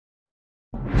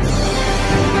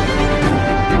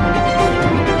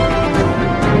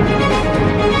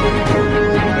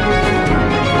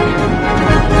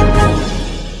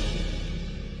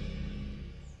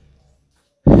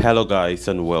Hello, guys,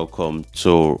 and welcome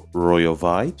to Royal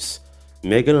Vibes.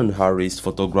 Meghan and Harry's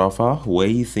photographer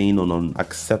weighs in on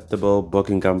unacceptable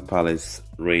Buckingham Palace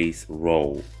race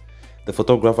row. The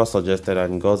photographer suggested that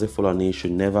Ngozi Fulani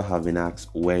should never have been asked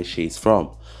where she is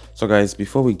from. So guys,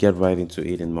 before we get right into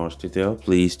it in much detail,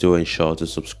 please do ensure to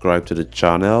subscribe to the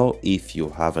channel if you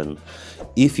haven't.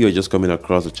 If you're just coming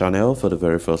across the channel for the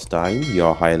very first time,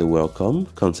 you're highly welcome.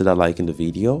 Consider liking the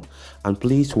video and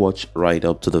please watch right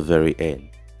up to the very end.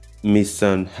 Miss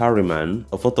Harriman,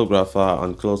 a photographer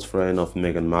and close friend of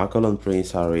Meghan Markle and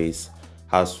Prince Harry's,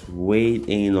 has weighed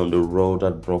in on the row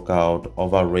that broke out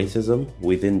over racism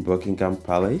within Buckingham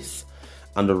Palace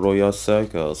and the royal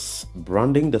circus,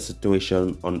 branding the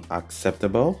situation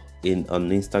unacceptable. In an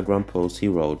Instagram post he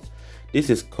wrote, "This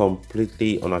is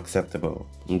completely unacceptable.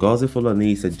 Ngozi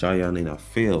Fulani is a giant in her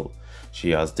field.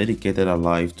 She has dedicated her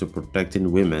life to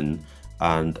protecting women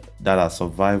and that are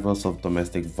survivors of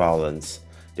domestic violence.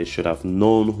 They should have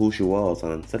known who she was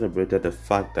and celebrated the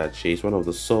fact that she is one of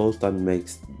the souls that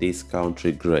makes this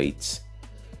country great."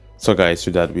 So guys,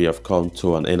 with that we have come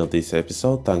to an end of this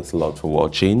episode. Thanks a lot for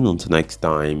watching. Until next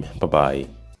time, bye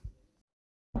bye.